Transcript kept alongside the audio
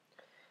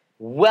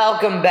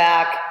Welcome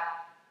back,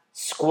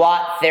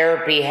 Squat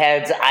Therapy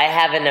heads. I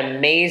have an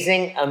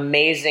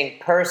amazing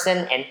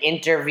person and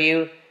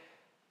interview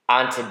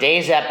on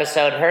today's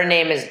episode. Her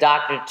name is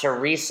Dr.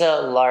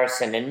 Teresa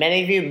Larson, and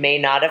many of you may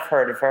not have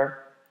heard of her,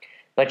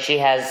 but she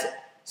has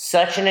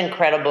such an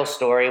incredible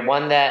story,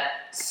 one that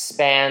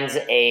spans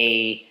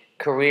a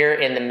career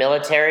in the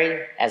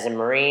military as a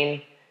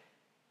Marine,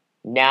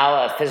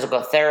 now a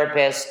physical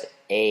therapist,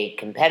 a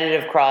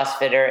competitive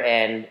CrossFitter,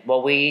 and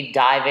what we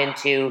dive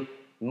into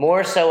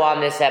more so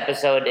on this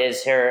episode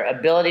is her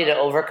ability to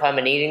overcome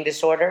an eating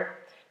disorder,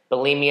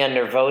 bulimia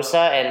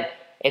nervosa, and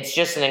it's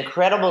just an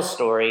incredible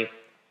story.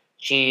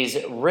 She's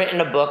written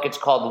a book, it's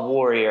called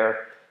Warrior,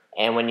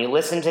 and when you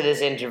listen to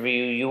this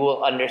interview, you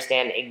will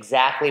understand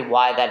exactly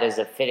why that is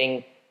a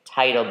fitting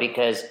title,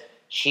 because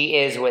she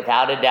is,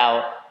 without a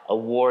doubt, a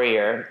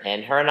warrior.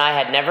 And her and I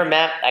had never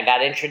met. I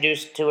got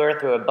introduced to her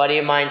through a buddy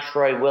of mine,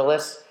 Troy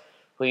Willis,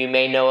 who you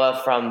may know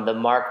of from the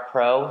Mark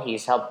Pro.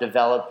 He's helped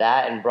develop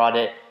that and brought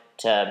it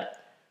to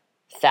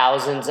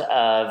thousands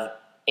of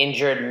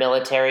injured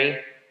military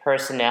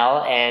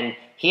personnel. And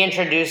he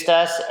introduced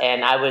us,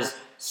 and I was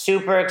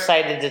super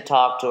excited to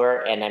talk to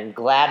her, and I'm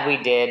glad we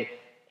did.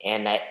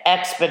 And I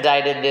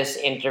expedited this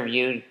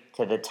interview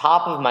to the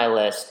top of my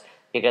list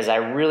because I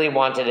really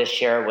wanted to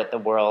share it with the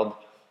world.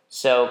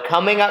 So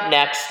coming up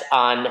next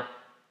on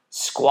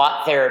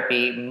Squat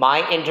Therapy,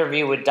 my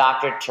interview with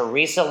Dr.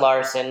 Teresa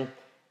Larson.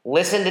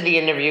 Listen to the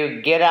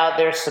interview, get out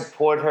there,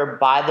 support her,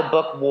 buy the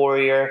book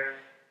Warrior,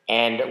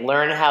 and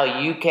learn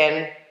how you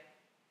can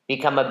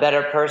become a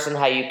better person,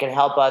 how you can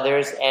help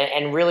others,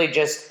 and really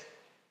just,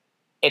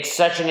 it's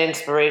such an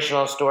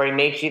inspirational story,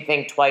 makes you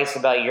think twice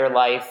about your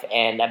life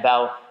and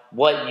about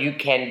what you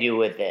can do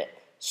with it.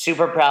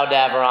 Super proud to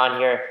have her on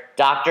here,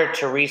 Dr.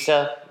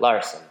 Teresa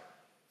Larson.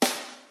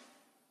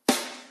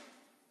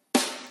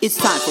 It's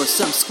time for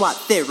some squat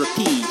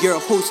therapy. Your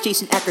host,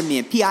 Jason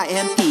Ackerman,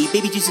 PIMP.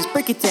 Baby Jesus,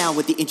 break it down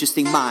with the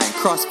interesting mind.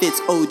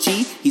 CrossFit's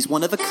OG, he's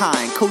one of a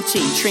kind.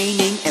 Coaching,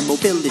 training, and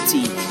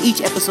mobility.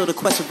 Each episode a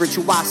quest for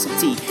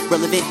virtuosity.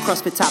 Relevant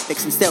CrossFit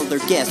topics and stellar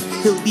guests.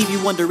 He'll leave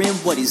you wondering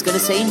what he's gonna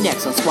say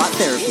next on Squat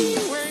Therapy.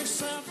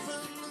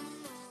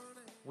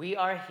 We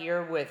are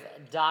here with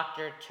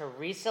Dr.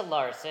 Teresa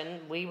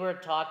Larson. We were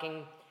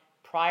talking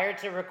prior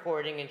to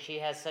recording, and she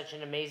has such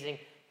an amazing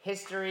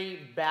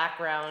history,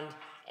 background,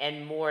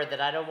 and more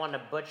that I don't want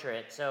to butcher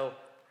it. So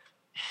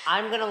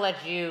I'm going to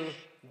let you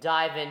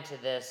dive into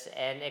this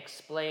and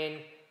explain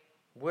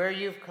where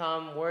you've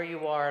come, where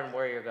you are, and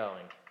where you're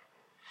going.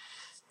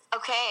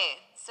 Okay,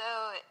 so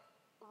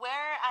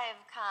where I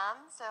have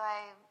come, so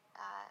I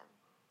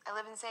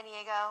live in San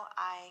Diego.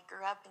 I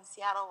grew up in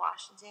Seattle,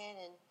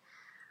 Washington, and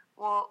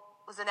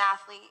was an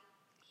athlete,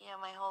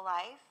 my whole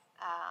life.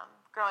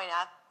 Growing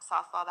up,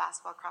 softball,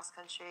 basketball, cross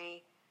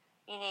country,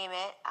 you name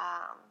it.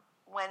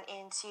 Went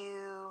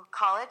into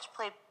college,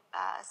 played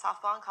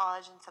softball in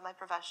college and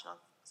semi-professional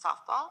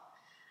softball.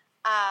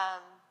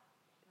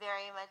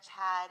 Very much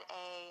had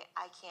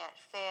I can't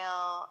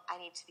fail,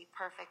 I need to be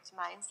perfect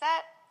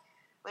mindset,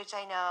 which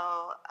I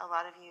know a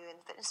lot of you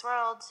in the fitness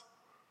world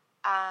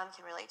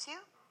can relate to.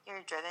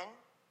 You're driven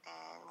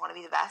and want to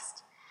be the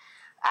best.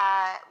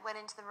 Went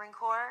into the Marine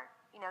Corps,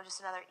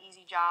 just another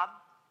easy job,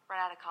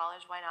 right out of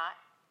college, why not?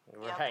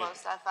 Right. Blow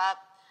stuff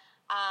up.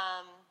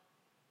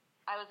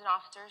 I was an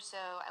officer, so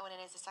I went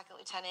in as a second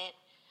lieutenant,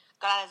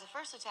 got out as a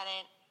first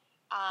lieutenant,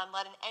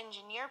 led an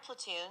engineer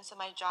platoon, so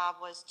my job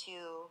was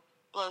to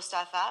blow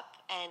stuff up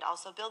and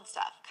also build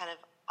stuff. Kind of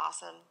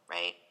awesome,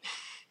 right?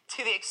 To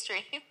the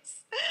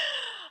extremes.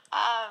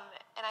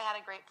 And I had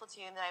a great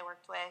platoon that I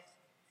worked with,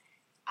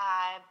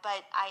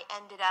 but I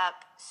ended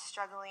up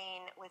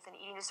struggling with an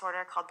eating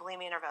disorder called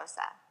bulimia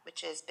nervosa,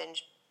 which is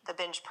the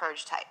binge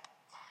purge type.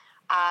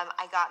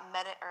 I got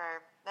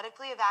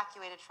medically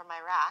evacuated from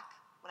Iraq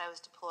when I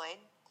was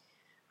deployed,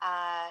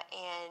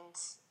 and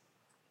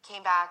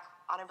came back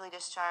honorably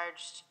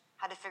discharged,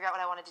 had to figure out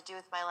what I wanted to do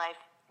with my life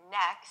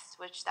next,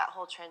 which that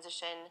whole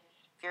transition,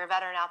 if you're a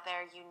veteran out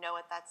there, you know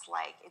what that's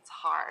like. It's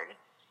hard.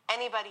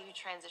 Anybody who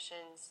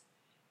transitions,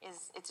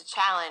 it's a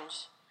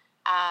challenge.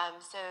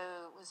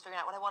 So was figuring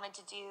out what I wanted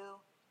to do,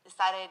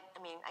 decided,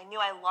 I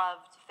knew I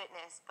loved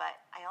fitness, but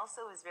I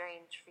also was very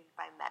intrigued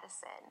by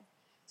medicine.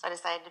 So I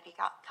decided to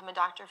become a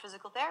doctor of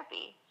physical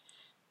therapy.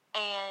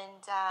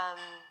 And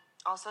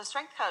also a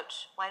strength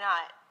coach. Why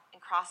not?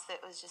 And CrossFit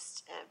was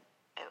just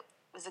it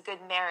was a good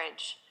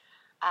marriage.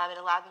 It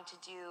allowed me to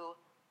do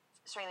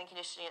strength and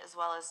conditioning as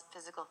well as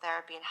physical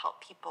therapy and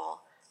help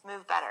people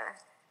move better.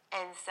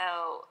 And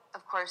so,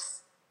 of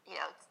course,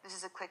 this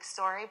is a quick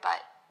story,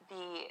 but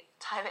the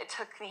time it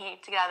took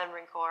me to get out of the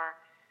Marine Corps,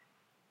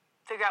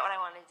 figure out what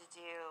I wanted to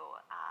do,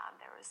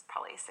 there was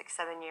probably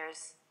 6-7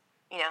 years,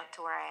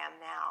 to where I am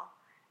now,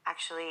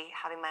 actually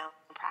having my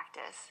own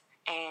practice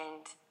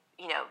and,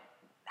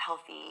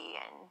 healthy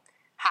and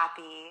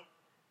happy,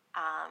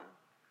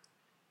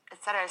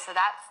 etc. So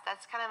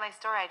that's kind of my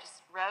story. I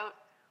just wrote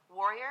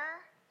Warrior,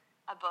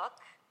 a book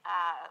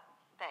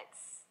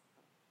that's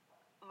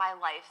my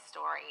life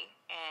story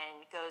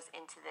and goes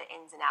into the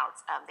ins and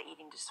outs of the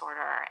eating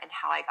disorder and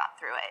how I got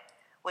through it,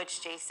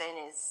 which Jason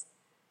is,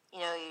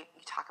 you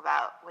talk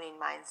about winning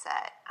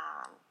mindset,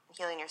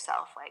 healing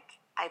yourself. Like,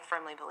 I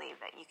firmly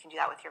believe that you can do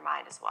that with your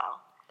mind as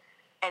well.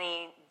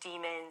 Any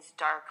demons,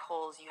 dark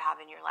holes you have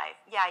in your life,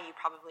 yeah, you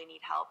probably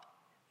need help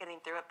getting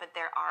through it, but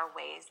there are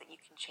ways that you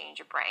can change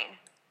your brain,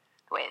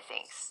 the way it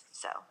thinks.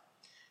 So,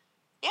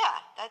 yeah,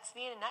 that's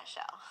me in a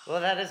nutshell.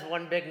 Well, that is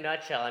one big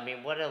nutshell. I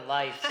mean, what a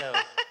life. So,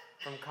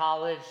 from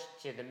college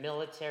to the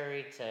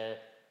military to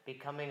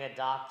becoming a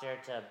doctor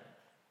to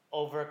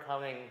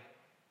overcoming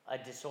a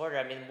disorder.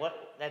 I mean,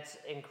 that's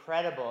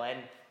incredible.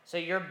 And so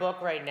your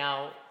book right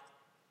now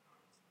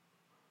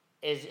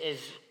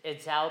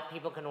it's out,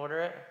 people can order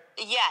it?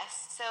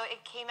 Yes, so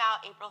it came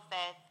out April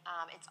 5th.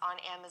 It's on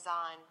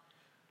Amazon,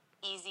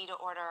 easy to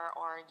order,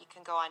 or you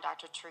can go on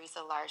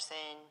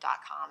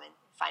drteresalarson.com and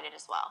find it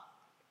as well.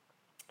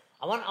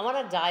 I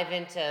want to dive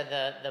into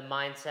the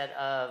mindset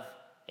of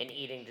an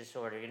eating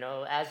disorder.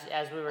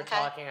 As we were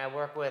talking, I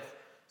work with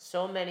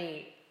so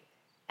many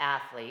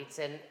athletes,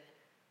 and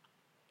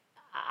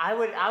I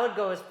would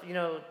go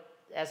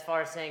as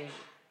far as saying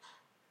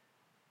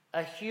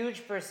a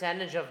huge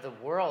percentage of the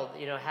world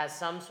has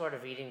some sort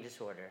of eating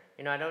disorder.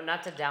 I don't,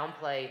 not to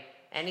downplay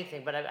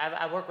anything, but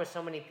I work with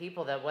so many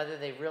people that whether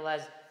they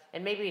realize,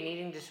 and maybe an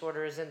eating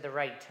disorder isn't the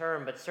right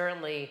term, but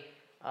certainly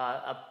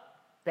a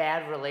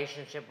bad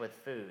relationship with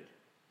food.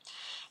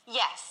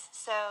 Yes.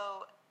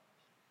 So,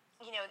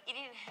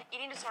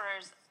 eating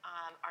disorders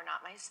are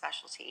not my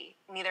specialty.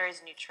 Neither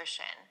is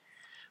nutrition.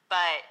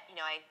 But,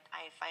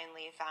 I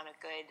finally found a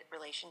good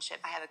relationship.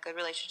 I have a good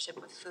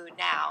relationship with food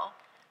now.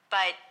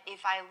 But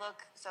if I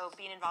look, so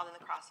being involved in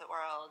the CrossFit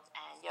world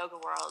and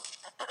yoga world,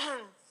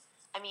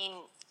 I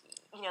mean,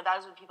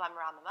 those are the people I'm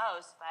around the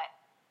most, but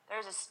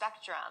there's a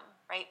spectrum,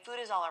 right? Food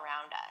is all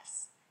around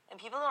us.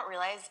 And people don't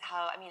realize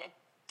how,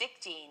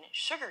 addicting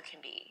sugar can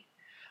be.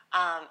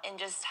 And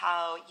just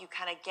how you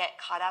kind of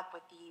get caught up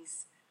with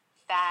these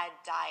fad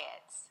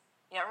diets.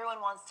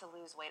 Everyone wants to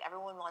lose weight.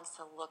 Everyone wants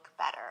to look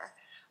better.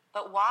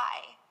 But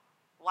why?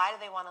 Why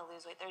do they want to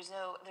lose weight? There's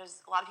a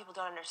lot of people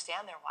don't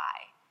understand their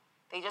why.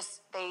 They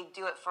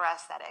do it for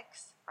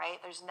aesthetics,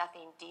 right? There's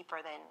nothing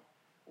deeper than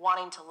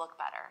wanting to look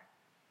better.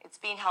 It's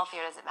being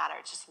healthier doesn't matter.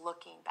 It's just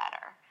looking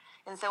better.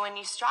 And so when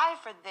you strive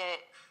for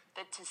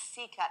to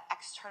seek that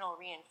external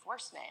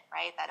reinforcement,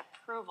 right? That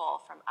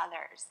approval from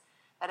others,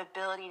 that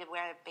ability to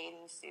wear a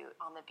bathing suit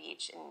on the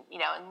beach and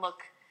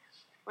look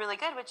really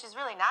good, which is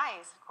really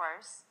nice, of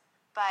course.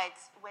 But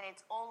when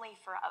it's only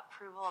for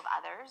approval of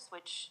others,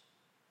 which,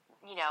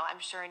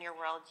 I'm sure in your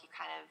world you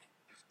kind of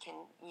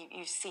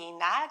you've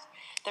seen that,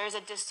 it's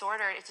a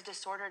disordered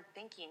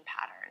thinking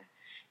pattern.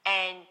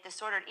 And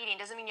disordered eating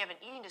doesn't mean you have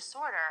an eating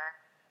disorder,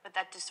 but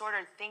that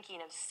disordered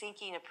thinking of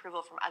seeking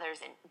approval from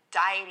others and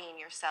dieting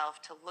yourself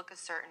to look a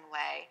certain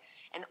way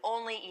and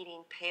only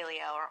eating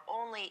paleo or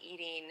only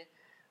eating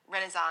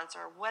Renaissance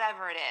or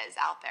whatever it is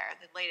out there,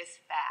 the latest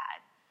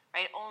fad,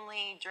 right?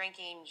 Only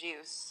drinking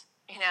juice,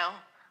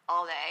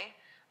 all day.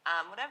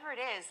 Whatever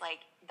it is,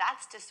 like,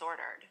 that's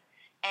disordered.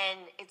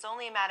 And it's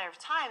only a matter of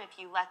time if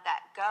you let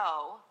that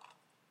go,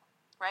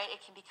 right?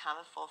 It can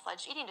become a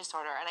full-fledged eating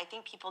disorder. And I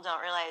think people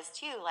don't realize,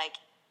 too, like,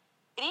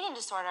 an eating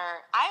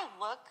disorder,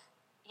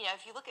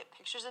 if you look at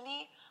pictures of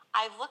me,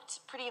 I've looked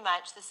pretty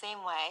much the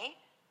same way,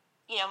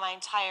 my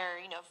entire,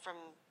 from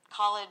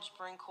college,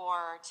 Marine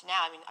Corps to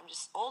now. I'm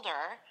just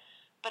older,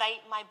 but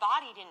my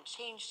body didn't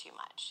change too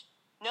much.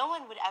 No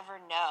one would ever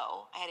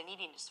know I had an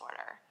eating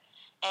disorder.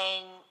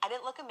 And I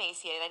didn't look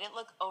emaciated. I didn't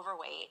look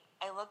overweight.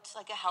 I looked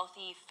like a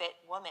healthy, fit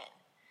woman.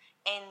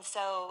 And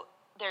so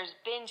there's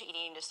binge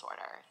eating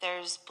disorder.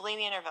 There's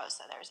bulimia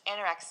nervosa. There's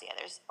anorexia.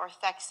 There's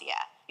orthexia,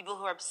 people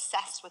who are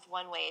obsessed with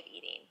one way of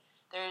eating.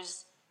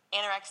 There's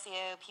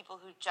anorexia, people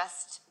who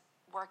just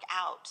work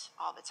out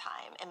all the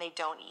time and they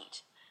don't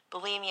eat.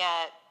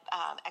 Bulimia,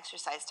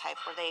 exercise type,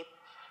 where they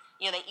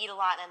eat a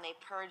lot and they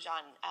purge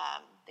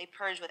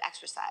with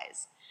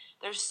exercise.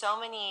 There's so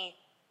many.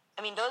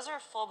 Those are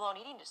full-blown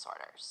eating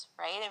disorders,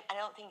 right? I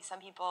don't think some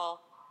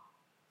people,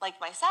 like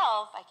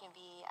myself,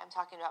 I'm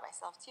talking about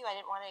myself too, I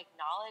didn't want to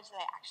acknowledge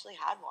that I actually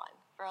had one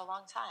for a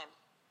long time.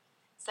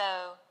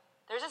 So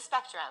there's a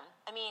spectrum.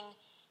 And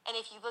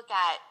if you look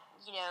at,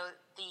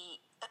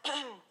 the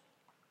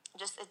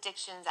just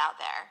addictions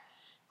out there,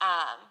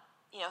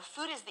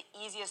 food is the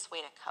easiest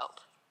way to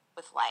cope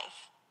with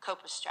life,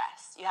 cope with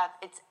stress.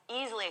 It's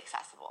easily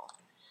accessible.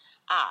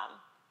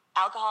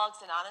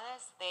 Alcoholics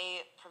Anonymous,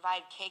 they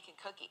provide cake and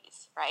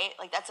cookies, right?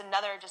 Like, that's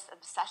another just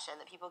obsession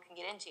that people can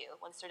get into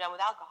once they're done with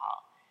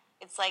alcohol.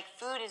 It's like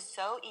food is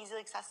so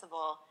easily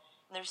accessible,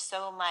 and there's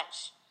so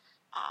much,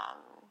 I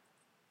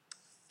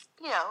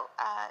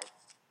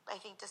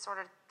think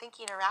disordered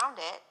thinking around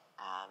it,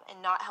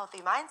 and not healthy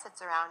mindsets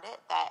around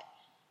it, that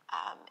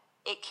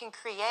it can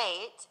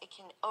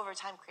over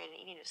time create an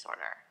eating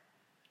disorder.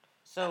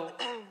 So,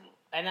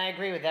 and I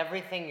agree with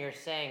everything you're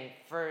saying.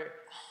 For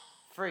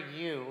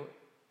you,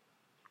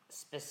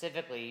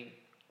 specifically,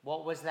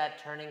 what was that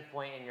turning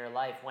point in your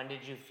life? When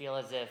did you feel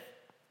as if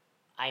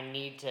I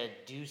need to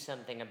do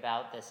something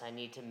about this. I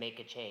need to make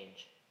a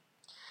change?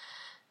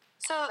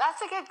 So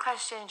that's a good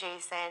question,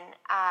 Jason.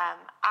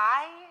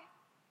 I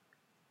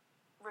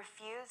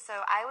refused. So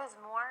I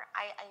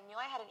knew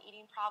I had an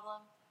eating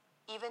problem,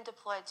 even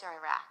deployed to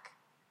Iraq,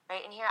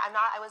 right? And here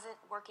I wasn't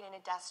working in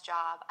a desk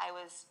job. I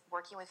was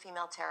working with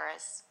female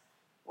terrorists,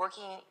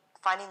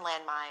 finding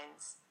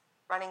landmines,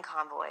 running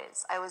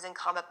convoys. I was in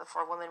combat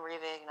before women were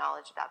even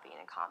acknowledged about being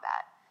in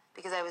combat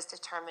because I was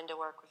determined to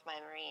work with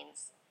my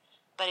Marines.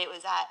 But it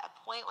was at a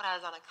point when I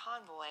was on a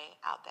convoy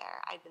out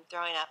there, I'd been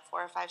throwing up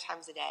 4 or 5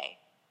 times a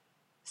day,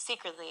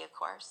 secretly, of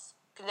course.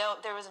 No,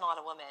 there wasn't a lot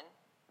of women,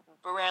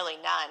 rarely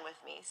none with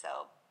me.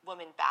 So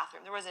women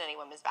bathroom, there wasn't any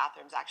women's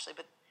bathrooms actually,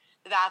 but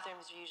the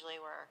bathrooms usually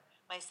were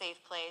my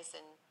safe place,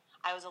 and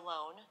I was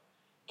alone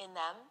in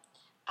them.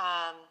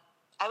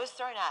 I was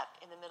throwing up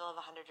in the middle of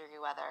 100-degree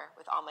weather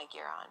with all my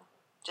gear on,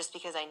 just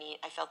because I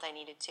felt I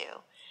needed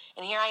to.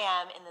 And here I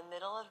am in the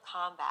middle of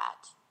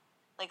combat,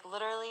 like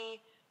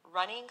literally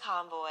running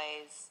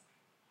convoys,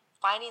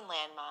 finding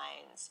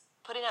landmines,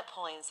 putting up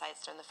polling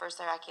sites during the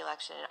first Iraqi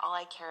election, and all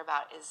I care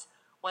about is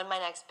when my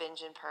next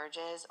binge and purge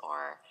is,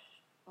 or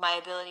my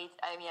ability.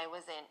 I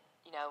wasn't,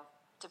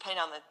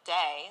 depending on the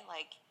day,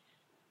 like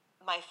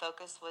my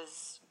focus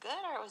was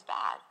good or it was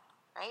bad,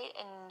 right?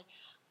 And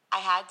I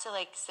had to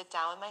sit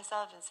down with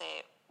myself and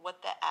say,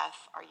 what the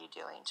F are you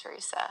doing,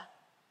 Teresa?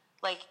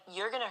 Like,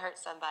 you're going to hurt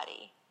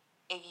somebody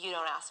if you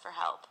don't ask for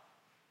help.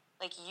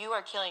 Like, you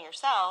are killing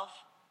yourself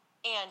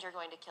and you're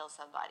going to kill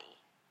somebody.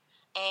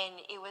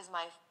 And it was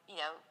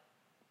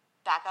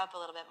back up a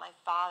little bit, my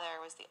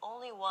father was the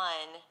only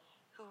one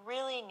who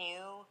really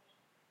knew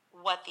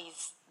what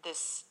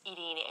this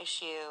eating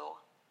issue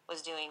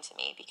was doing to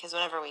me. Because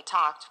whenever we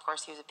talked, of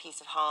course, he was a piece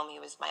of home. He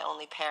was my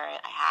only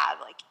parent I had.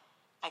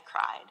 I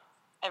cried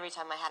every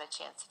time I had a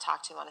chance to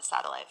talk to him on a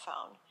satellite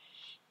phone.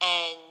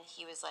 And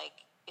he was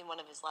like, in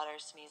one of his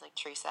letters to me, he's like,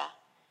 Teresa,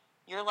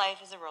 your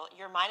mind is a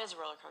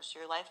roller coaster.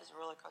 Your life is a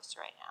roller coaster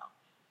right now.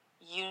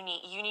 You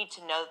need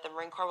to know that the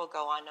Marine Corps will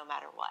go on no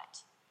matter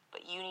what.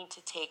 But you need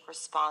to take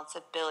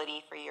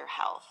responsibility for your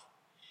health.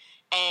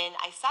 And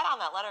I sat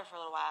on that letter for a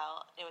little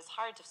while. It was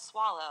hard to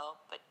swallow,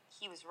 but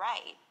he was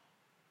right.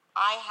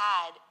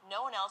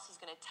 No one else was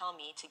going to tell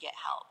me to get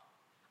help.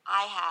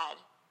 I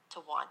had to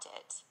want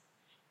it.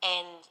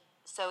 And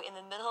so in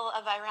the middle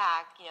of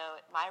Iraq,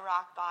 my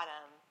rock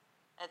bottom,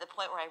 at the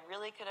point where I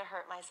really could have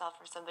hurt myself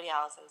or somebody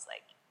else, I was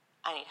like,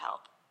 I need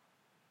help.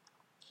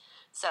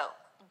 So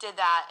did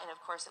that, and of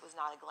course it was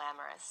not a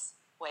glamorous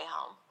way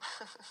home.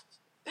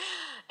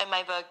 And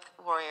my book,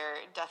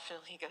 Warrior,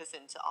 definitely goes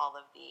into all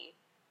of the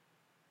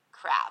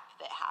crap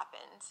that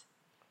happened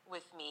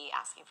with me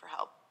asking for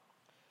help.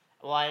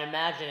 Well, I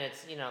imagine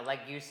it's,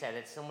 like you said,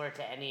 it's similar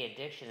to any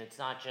addiction. It's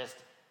not just,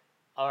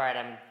 all right,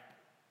 I'm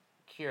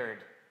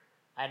cured.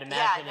 I'd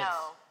imagine it's,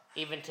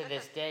 even to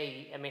this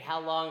day, how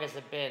long has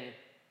it been?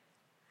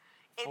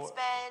 So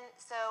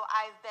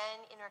I've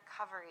been in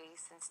recovery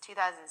since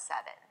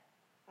 2007,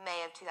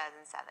 May of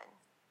 2007.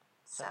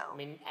 So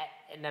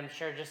and I'm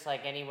sure just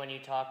like anyone you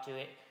talk to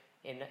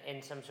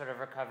in some sort of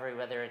recovery,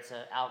 whether it's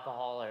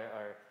alcohol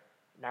or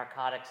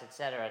narcotics,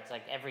 etc., it's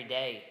like every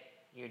day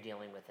you're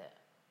dealing with it.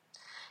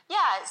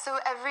 Yeah, so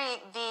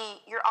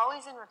you're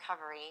always in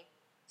recovery.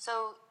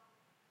 So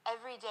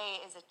every day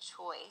is a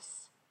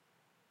choice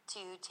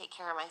to take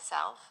care of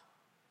myself,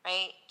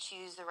 right?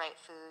 Choose the right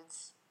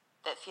foods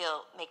that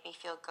make me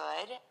feel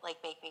good,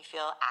 make me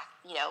feel,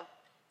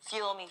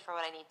 fuel me for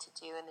what I need to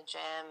do in the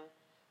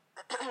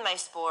gym, my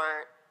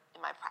sport,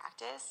 in my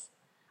practice.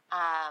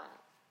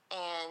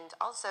 And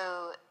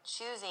also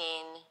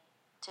choosing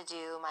to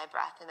do my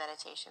breath and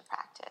meditation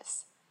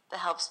practice that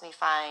helps me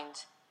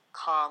find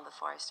calm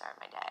before I start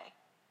my day,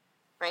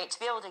 right? To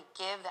be able to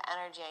give the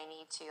energy I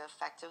need to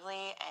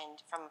effectively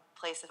and from a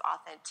place of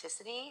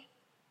authenticity,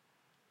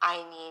 I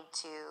need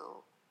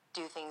to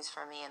do things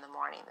for me in the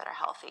morning that are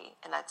healthy.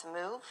 And that's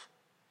move.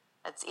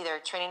 That's either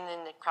training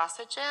in the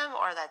CrossFit gym,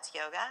 or that's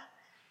yoga,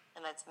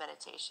 and that's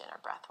meditation or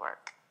breath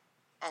work.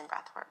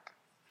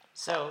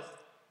 So,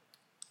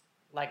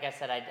 like I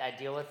said, I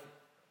deal with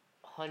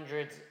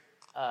hundreds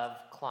of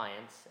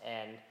clients,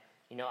 and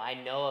I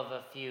know of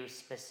a few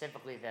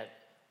specifically that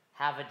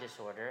have a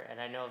disorder,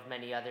 and I know of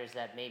many others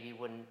that maybe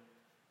wouldn't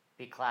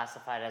be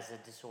classified as a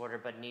disorder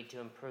but need to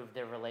improve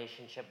their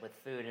relationship with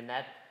food. And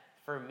that,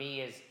 for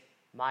me, is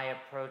my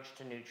approach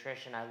to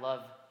nutrition. I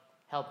love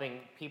helping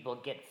people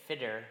get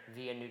fitter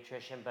via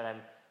nutrition, but I'm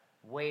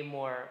way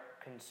more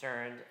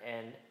concerned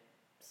and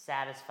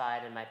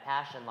satisfied, and my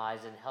passion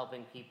lies in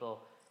helping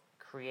people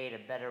create a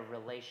better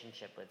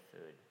relationship with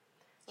food.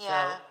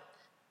 Yeah, so,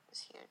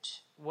 it's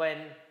huge.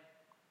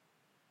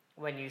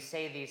 When you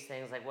say these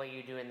things, like what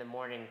you do in the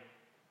morning,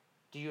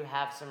 do you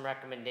have some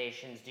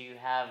recommendations? Do you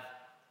have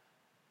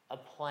a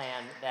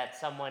plan that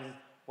someone,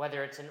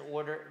 whether it's an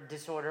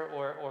disorder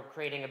or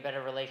creating a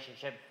better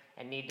relationship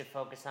and need to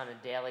focus on a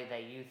daily,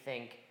 that you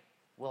think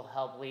will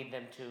help lead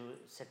them to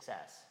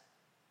success?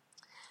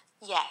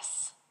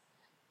 Yes.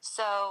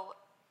 So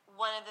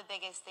one of the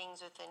biggest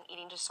things with an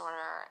eating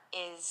disorder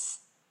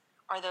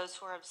are those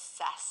who are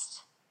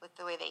obsessed with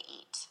the way they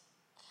eat.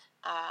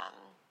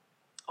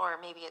 Or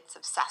maybe it's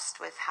obsessed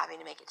with having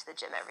to make it to the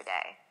gym every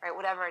day, right?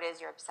 Whatever it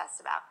is you're obsessed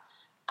about.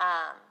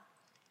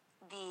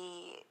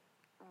 The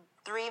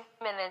 3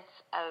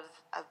 minutes of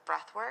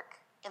breath work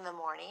in the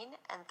morning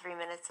and 3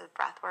 minutes of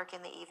breath work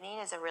in the evening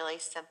is a really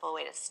simple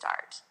way to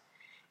start.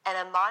 And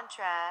a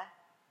mantra,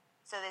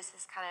 so this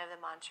is kind of the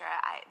mantra,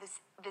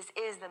 this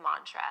is the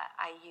mantra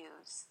I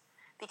use,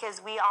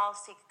 because we all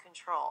seek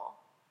control.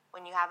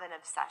 When you have an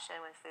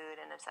obsession with food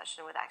and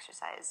obsession with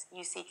exercise,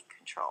 you seek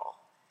control.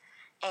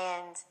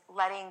 And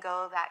letting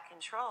go of that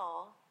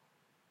control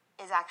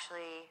is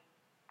actually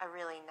a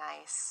really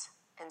nice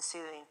and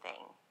soothing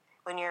thing.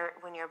 When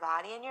your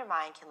body and your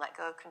mind can let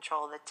go of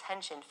control, the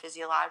tension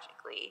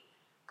physiologically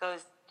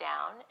goes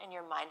down and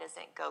your mind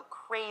doesn't go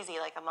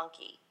crazy like a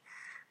monkey.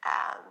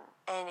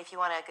 And if you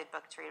want a good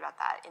book to read about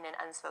that, In an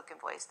Unspoken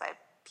Voice by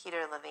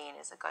Peter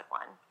Levine is a good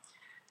one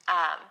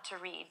to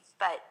read.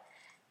 But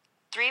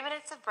 3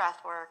 minutes of breath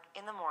work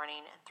in the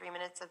morning and 3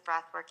 minutes of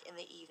breath work in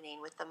the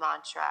evening with the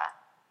mantra,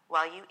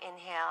 while you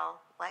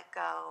inhale, let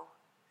go.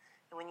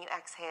 And when you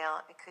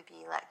exhale, it could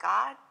be let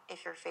God.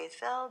 If you're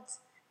faith-filled,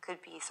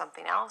 could be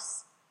something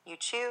else you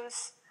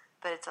choose,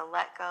 but it's a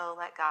let go,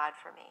 let God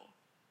for me.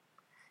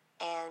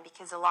 And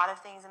because a lot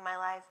of things in my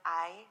life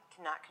I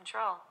cannot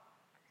control.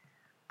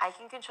 I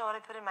can control what I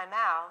put in my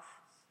mouth.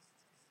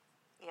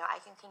 I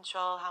can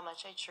control how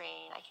much I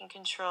train. I can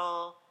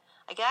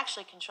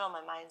actually control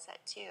my mindset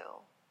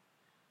too.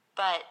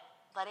 But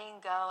letting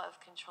go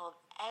of control of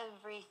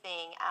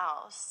everything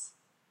else,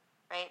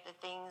 right? The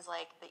things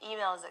like the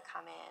emails that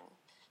come in,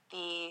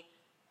 the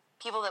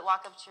people that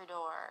walk up to your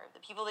door,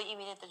 the people that you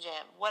meet at the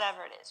gym,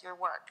 whatever it is, your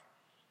work.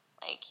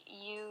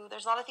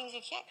 There's a lot of things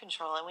you can't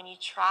control. And when you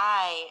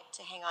try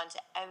to hang on to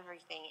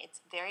everything,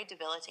 it's very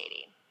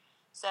debilitating.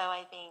 So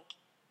I think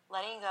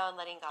letting go and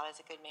letting God is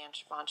a good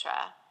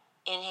mantra.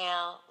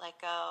 Inhale, let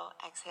go,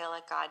 exhale,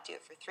 let God. Do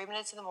it for 3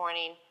 minutes in the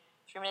morning,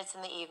 3 minutes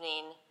in the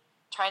evening,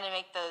 trying to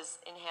make those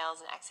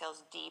inhales and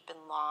exhales deep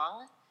and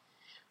long.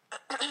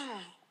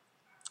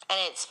 And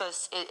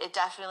it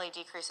definitely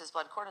decreases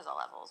blood cortisol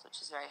levels,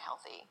 which is very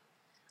healthy.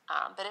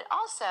 But it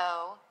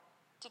also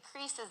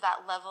decreases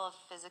that level of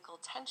physical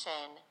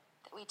tension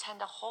that we tend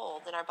to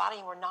hold in our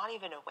body and we're not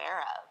even aware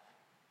of,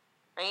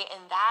 right?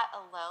 And that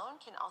alone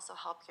can also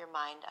help your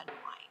mind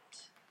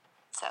unwind.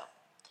 So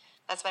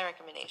that's my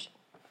recommendation.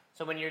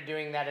 So when you're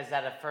doing that, is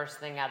that a first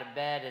thing out of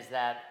bed?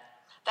 That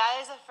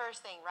is the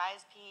first thing.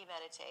 Rise, pee,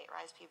 meditate.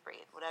 Rise, pee,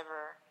 breathe.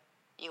 Whatever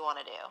you want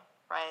to do.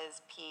 Rise,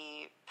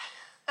 pee,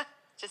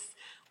 just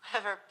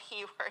whatever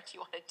P word you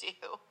want to do.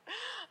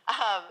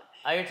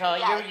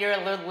 You're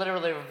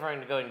literally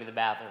referring to going to the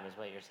bathroom is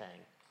what you're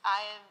saying.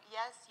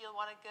 Yes, you'll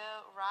want to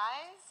go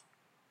rise,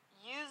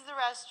 use the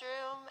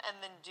restroom, and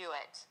then do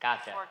it.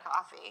 Gotcha. Before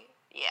coffee.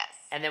 Yes.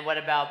 And then what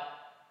about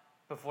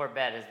before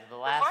bed? Is it the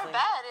last Before thing?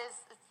 bed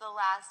it's the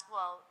last,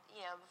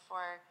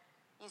 before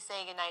you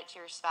say goodnight to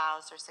your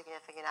spouse or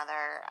significant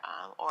other,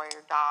 or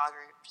your dog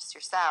or just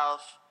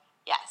yourself,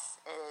 yes,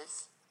 it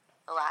is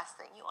the last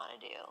thing you want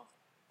to do.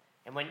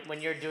 And when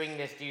you're doing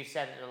this, do you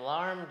set an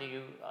alarm? Do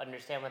you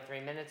understand what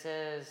 3 minutes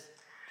is?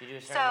 Do you do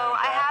a certain amount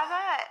of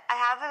breath? I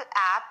have an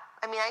app.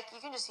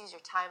 You can just use your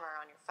timer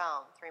on your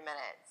phone, 3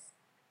 minutes.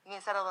 You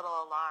can set a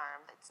little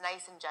alarm. It's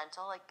nice and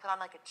gentle. Put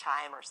on a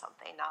chime or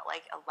something, not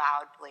a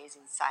loud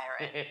blazing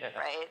siren,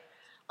 right?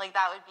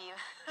 That would be,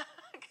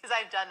 because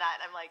I've done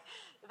that, and I'm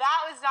that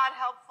was not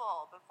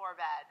helpful before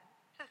bed.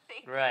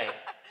 Right.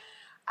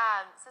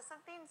 So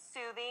something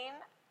soothing.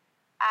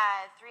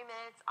 3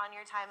 minutes on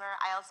your timer.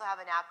 I also have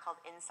an app called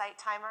Insight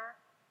Timer,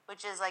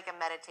 which is a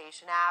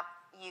meditation app.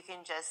 You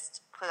can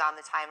just put on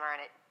the timer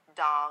and it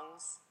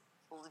dongs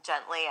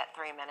gently at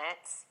 3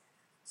 minutes.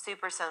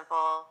 Super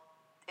simple.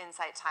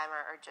 Insight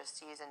Timer, or just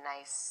use a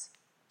nice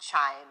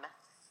chime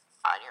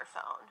on your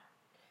phone.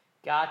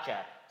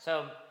 Gotcha.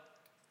 So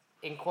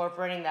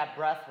incorporating that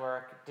breath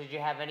work, did you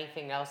have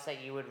anything else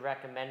that you would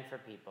recommend for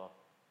people?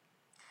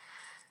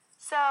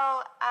 So,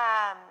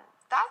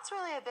 that's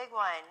really a big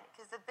one,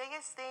 because the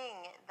biggest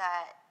thing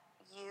that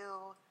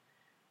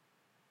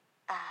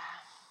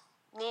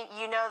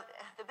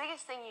the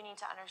biggest thing you need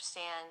to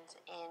understand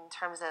in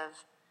terms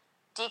of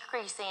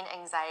decreasing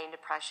anxiety and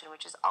depression,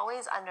 which is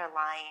always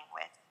underlying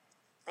with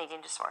an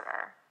eating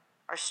disorder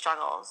or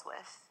struggles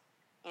with,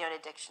 an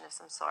addiction of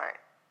some sort.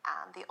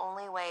 The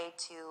only way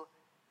to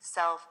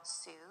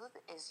self-soothe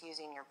is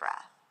using your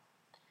breath.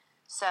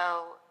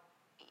 So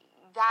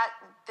that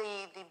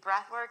the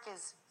breath work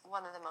is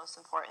one of the most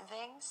important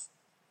things.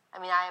 I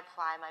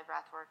apply my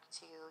breath work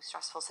to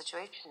stressful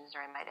situations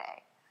during my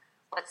day.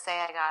 Let's say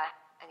I got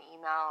an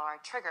email or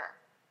a trigger.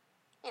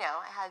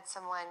 I had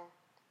someone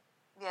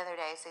the other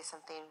day say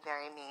something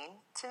very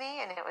mean to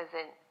me, and they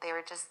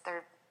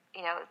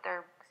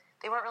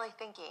weren't really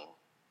thinking.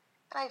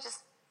 And I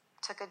just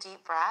took a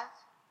deep breath,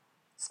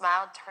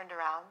 smiled, turned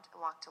around,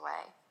 and walked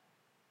away.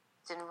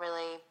 Didn't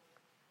really,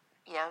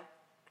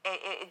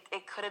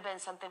 it could have been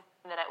something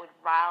that would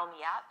rile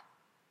me up.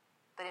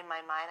 But in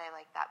my mind,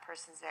 that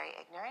person's very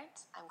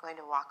ignorant. I'm going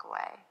to walk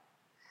away.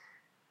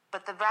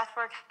 But the breath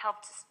work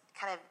helped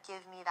kind of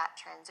give me that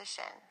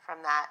transition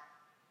from that.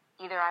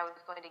 Either I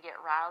was going to get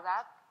riled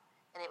up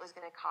and it was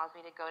going to cause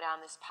me to go down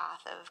this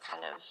path of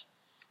kind of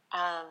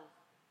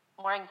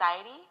more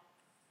anxiety,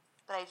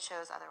 but I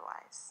chose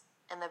otherwise.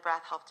 And the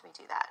breath helped me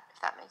do that,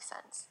 if that makes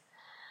sense.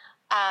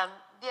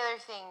 The other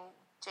thing,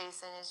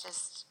 Jason, is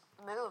just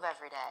move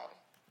every day.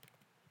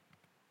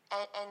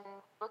 And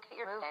look at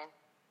your movement.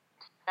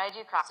 I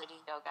do CrossFit, I do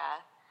yoga.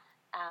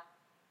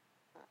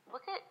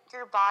 Look at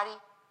your body.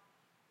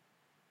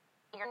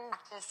 You're in the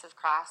practice of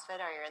CrossFit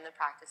or you're in the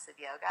practice of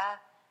yoga.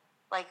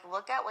 Like,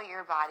 look at what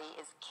your body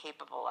is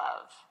capable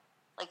of.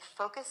 Like,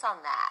 focus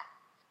on that.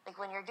 Like,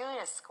 when you're doing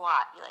a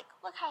squat, you're like,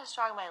 look how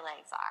strong my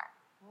legs are.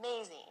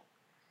 Amazing.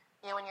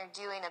 You know, when you're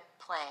doing a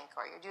plank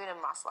or you're doing a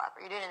muscle up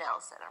or you're doing an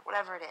L-sit or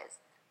whatever it is.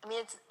 I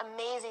mean, it's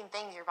amazing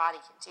things your body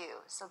can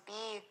do. So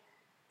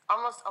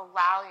almost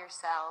allow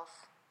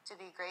yourself to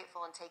be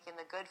grateful and take in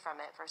the good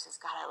from it versus,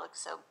 God, I look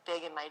so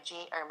big in my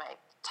or my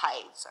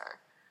tights,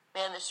 or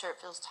man, this shirt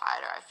feels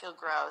tight, or I feel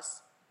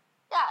gross.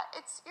 Yeah,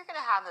 you're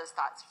going to have those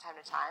thoughts from time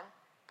to time,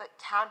 but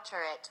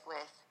counter it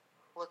with,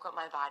 look what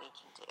my body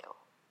can do.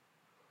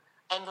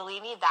 And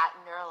believe me, that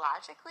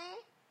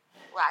neurologically,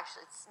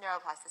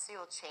 neuroplasticity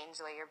will change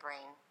the way your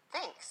brain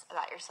thinks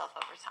about yourself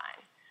over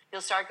time.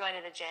 You'll start going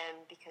to the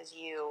gym because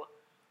you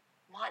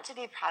want to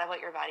be proud of what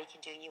your body can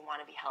do and you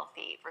want to be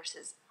healthy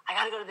versus, I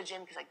got to go to the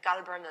gym because I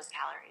got to burn those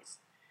calories.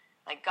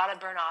 I got to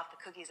burn off the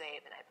cookies I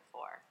ate the night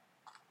before.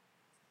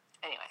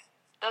 Anyway,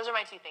 those are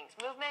my two things: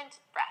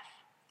 movement, breath.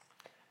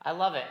 I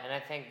love it, and I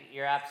think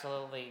you're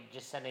absolutely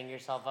just setting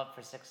yourself up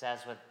for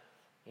success with,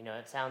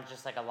 it sounds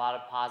just like a lot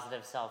of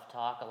positive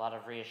self-talk, a lot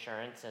of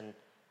reassurance, and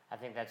I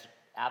think that's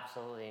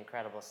absolutely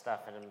incredible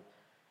stuff, and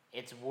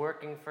it's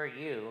working for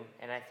you,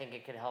 and I think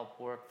it could help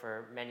work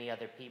for many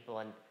other people,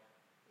 and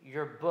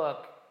your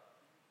book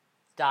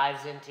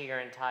dives into your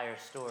entire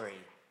story.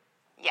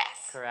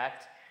 Yes.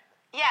 Correct?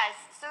 Yes.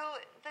 So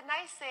the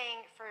nice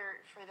thing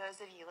for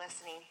those of you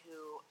listening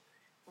who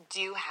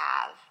do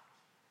have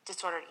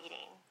disordered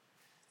eating,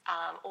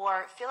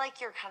 or feel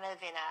like you're kind of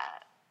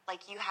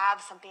like you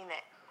have something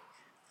that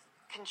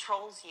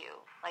controls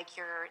you, like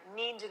you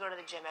need to go to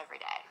the gym every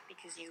day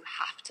because you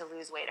have to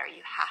lose weight or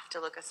you have to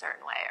look a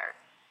certain way or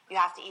you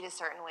have to eat a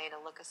certain way to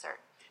look a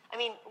certain... I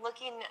mean,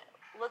 looking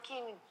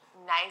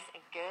nice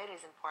and good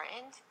is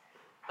important,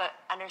 but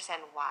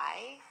understand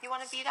why you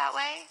want to be that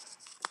way.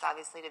 It's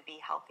obviously to be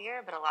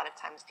healthier, but a lot of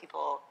times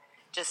people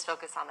just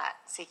focus on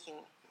that,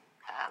 seeking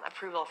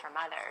approval from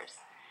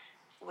others.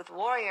 With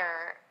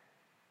Warrior,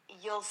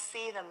 you'll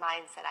see the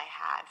mindset I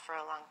had for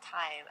a long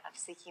time of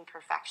seeking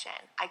perfection.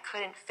 I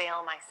couldn't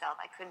fail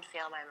myself. I couldn't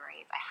fail my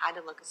Marines. I had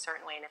to look a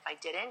certain way, and if I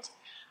didn't,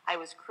 I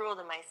was cruel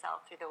to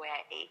myself through the way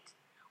I ate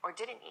or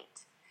didn't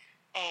eat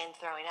and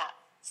throwing up.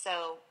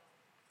 So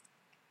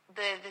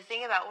the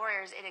thing about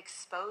Warriors, it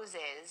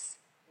exposes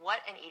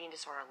what an eating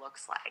disorder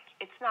looks like.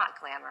 It's not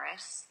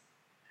glamorous.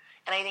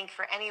 And I think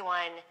for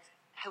anyone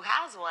who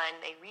has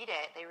one, they read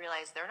it, they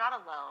realize they're not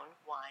alone,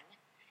 one.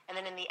 And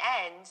then in the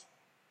end,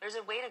 there's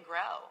a way to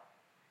grow.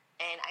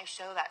 And I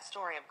show that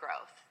story of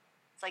growth.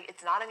 It's like,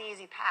 it's not an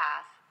easy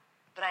path,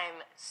 but I'm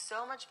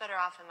so much better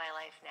off in my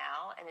life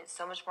now, and it's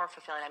so much more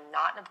fulfilling. I'm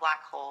not in a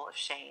black hole of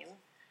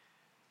shame.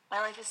 My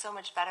life is so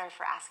much better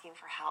for asking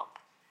for help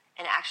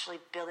and actually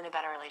building a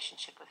better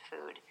relationship with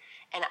food.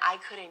 And I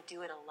couldn't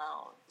do it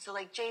alone. So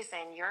like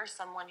Jason, you're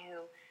someone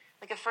who,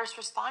 like a first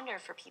responder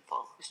for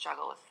people who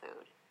struggle with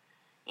food,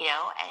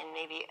 and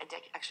maybe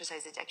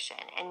exercise addiction.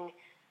 And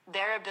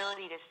their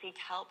ability to seek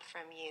help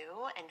from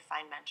you and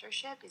find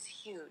mentorship is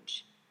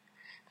huge.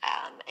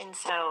 And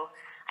so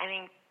I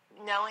think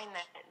knowing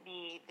that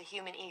the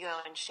human ego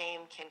and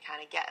shame can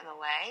kind of get in the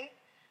way,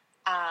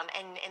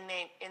 and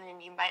then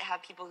you might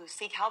have people who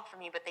seek help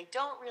from you, but they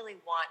don't really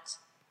want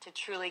to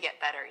truly get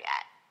better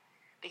yet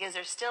because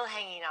they're still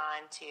hanging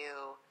on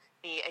to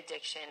the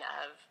addiction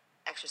of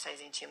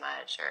exercising too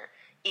much or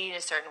eating a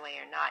certain way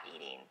or not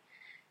eating.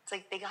 It's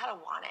like they gotta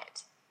want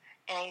it.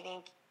 And I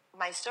think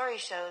my story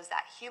shows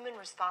that human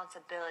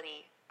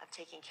responsibility of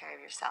taking care of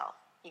yourself.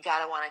 You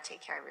gotta want to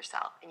take care of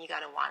yourself, and you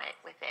gotta want it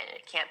within.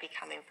 It can't be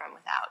coming from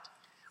without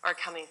or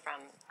coming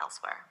from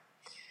elsewhere.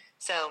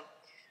 So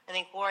I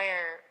think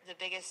Warrior, the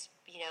biggest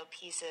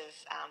piece of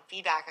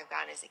feedback I've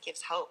gotten is it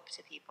gives hope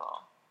to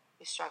people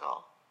who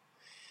struggle.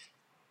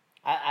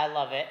 I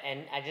love it,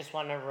 and I just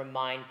want to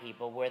remind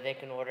people where they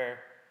can order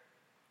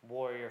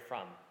Warrior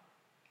from.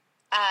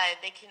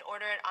 They can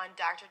order it on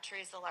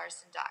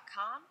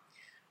drteresalarson.com,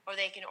 or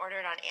they can order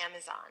it on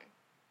Amazon.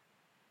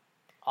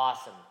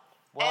 Awesome.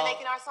 Well, and they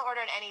can also order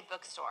it at any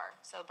bookstore.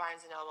 So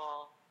Barnes &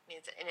 Noble,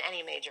 it's in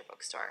any major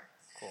bookstore.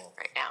 Cool.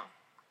 Right now.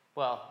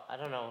 Well, I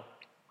don't know.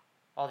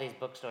 All these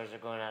bookstores are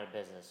going out of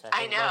business. I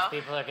think know. most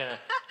people are going to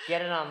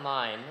get it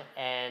online,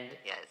 and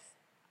yes.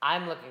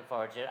 I'm looking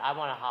forward to it. I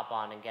want to hop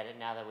on and get it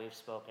now that we've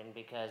spoken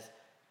because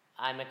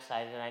I'm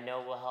excited, and I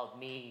know it will help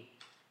me.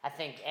 I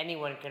think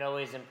anyone can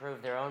always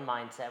improve their own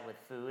mindset with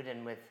food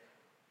and with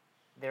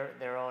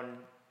their own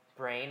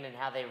brain and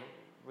how they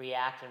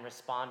react and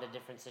respond to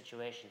different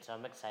situations. So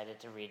I'm excited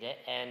to read it,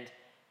 and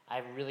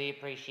I really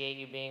appreciate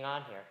you being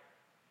on here.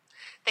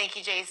 Thank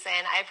you, Jason.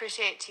 I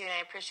appreciate it too, and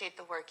I appreciate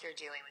the work you're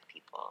doing with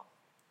people.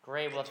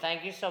 Great. Well,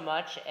 thank you so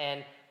much,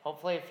 and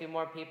hopefully a few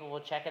more people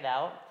will check it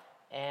out.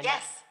 And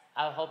Yes.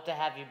 I hope to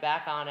have you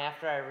back on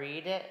after I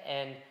read it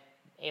and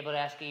able to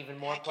ask you even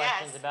more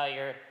questions about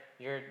your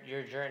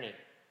journey.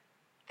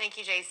 Thank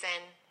you, Jason.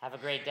 Have a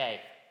great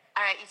day.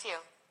 All right, you too.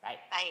 Bye.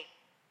 Bye.